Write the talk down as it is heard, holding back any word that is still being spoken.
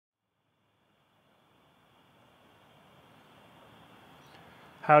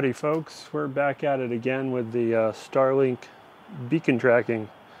Howdy folks, we're back at it again with the Starlink beacon tracking.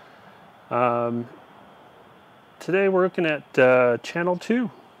 Today we're looking at channel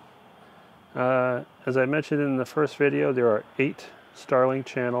 2. As I mentioned in the first video, there are 8 Starlink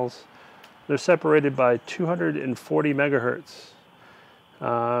channels. They're separated by 240 megahertz.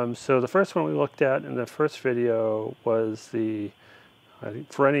 So the first one we looked at in the first video was the, I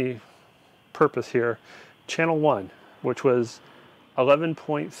think for any purpose here, channel 1, which was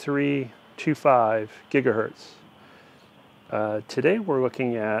 11.325 gigahertz. Today we're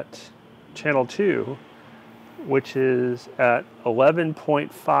looking at channel 2, which is at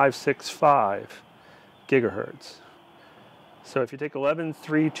 11.565 gigahertz. So if you take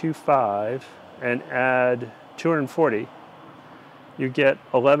 11.325 and add 240, you get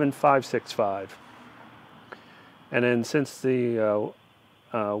 11.565. And then since the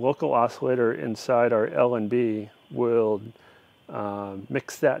local oscillator inside our L and B will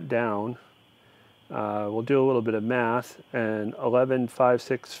mix that down, we'll do a little bit of math, and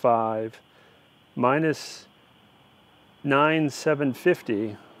 11.565 minus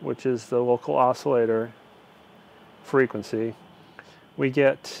 9,750, which is the local oscillator frequency, we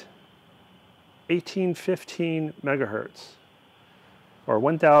get 1815 megahertz, or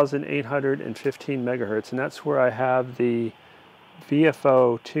 1,815 megahertz, and that's where I have the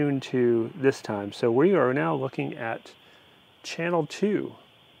VFO tuned to this time. So we are now looking at channel 2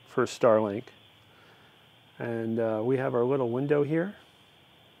 for Starlink, and we have our little window here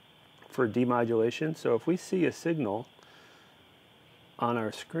for demodulation. So if we see a signal on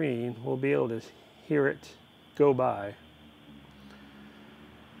our screen, we'll be able to hear it go by.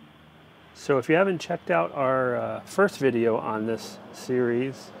 So if you haven't checked out our first video on this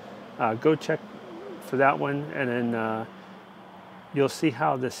series, go check for that one, and then you'll see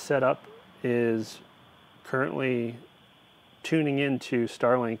how this setup is currently tuning into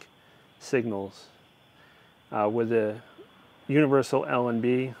Starlink signals with a universal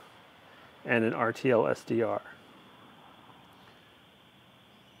L&B and an RTL SDR.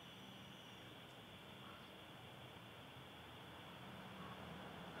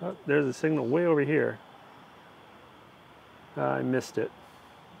 Oh, there's a signal way over here. I missed it.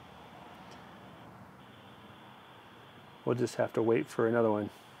 We'll just have to wait for another one.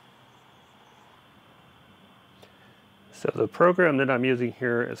 So the program that I'm using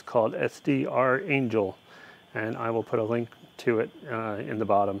here is called SDR Angel, and I will put a link to it in the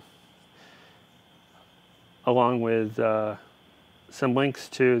bottom, along with some links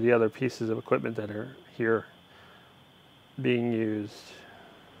to the other pieces of equipment that are here being used.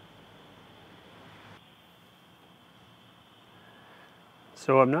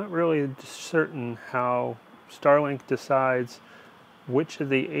 So I'm not really certain how Starlink decides which of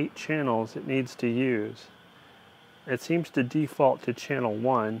the 8 channels it needs to use. It seems to default to channel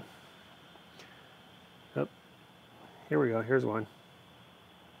 1. Oh, here we go, here's one.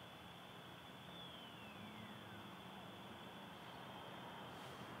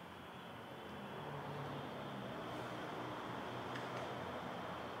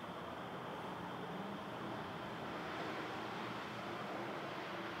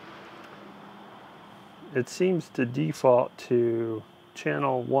 It seems to default to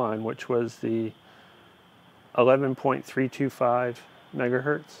channel 1, which was the 11.325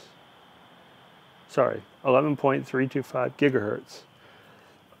 megahertz. Sorry, 11.325 gigahertz.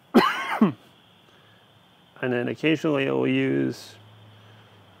 And then occasionally it will use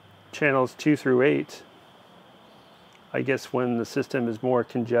channels 2 through 8, I guess when the system is more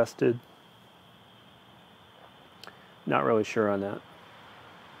congested. Not really sure on that.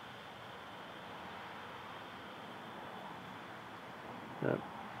 Yep.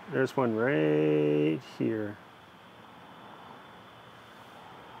 There's one right here.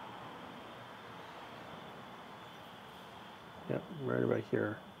 Yep, right about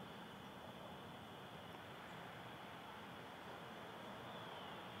here.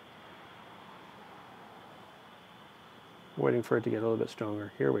 Waiting for it to get a little bit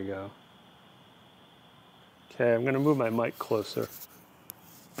stronger. Here we go. Okay, I'm going to move my mic closer.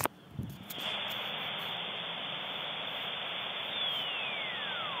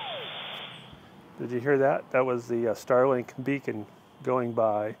 Did you hear that? That was the Starlink beacon going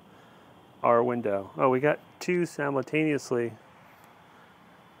by our window. Oh, we got 2 simultaneously.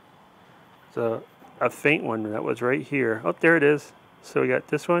 So a faint one that was right here. Oh, there it is. So we got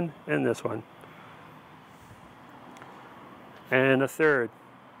this one and this one. And a third.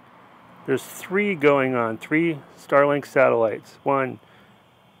 There's 3 going on, 3 Starlink satellites. 1,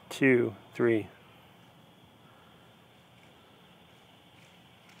 2, 3.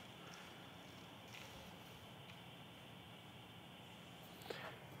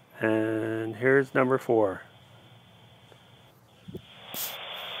 And here's number 4.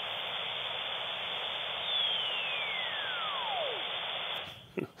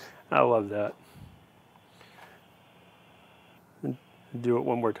 I love that. Do it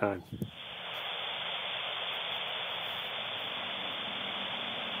one more time.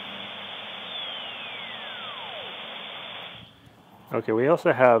 Okay, we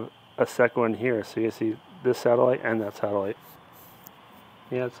also have a second one here, so you see this satellite and that satellite.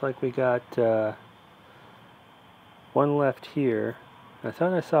 Yeah, it's like we got one left here. I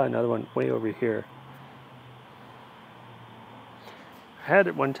thought I saw another one way over here. I had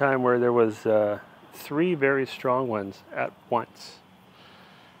it one time where there was 3 very strong ones at once.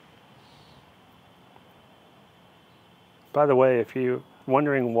 By the way, if you're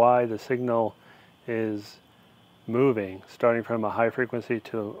wondering why the signal is moving, starting from a high frequency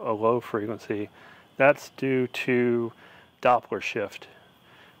to a low frequency, that's due to Doppler shift.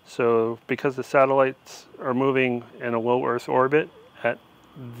 So because the satellites are moving in a low Earth orbit at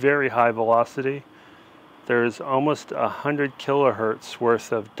very high velocity, there's almost 100 kilohertz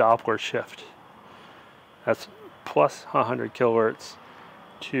worth of Doppler shift. That's plus 100 kilohertz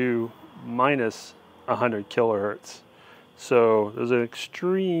to minus 100 kilohertz. So there's an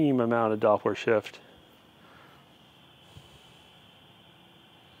extreme amount of Doppler shift.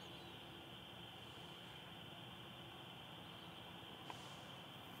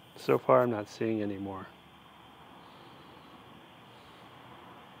 So far, I'm not seeing any more.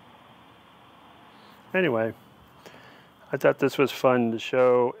 Anyway, I thought this was fun to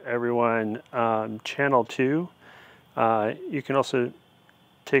show everyone channel 2. You can also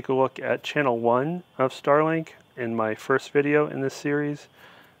take a look at channel 1 of Starlink in my first video in this series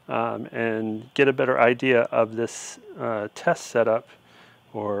and get a better idea of this test setup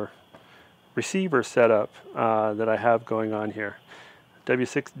or receiver setup that I have going on here.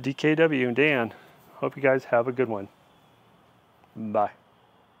 W6DKW and Dan. Hope you guys have a good one. Bye.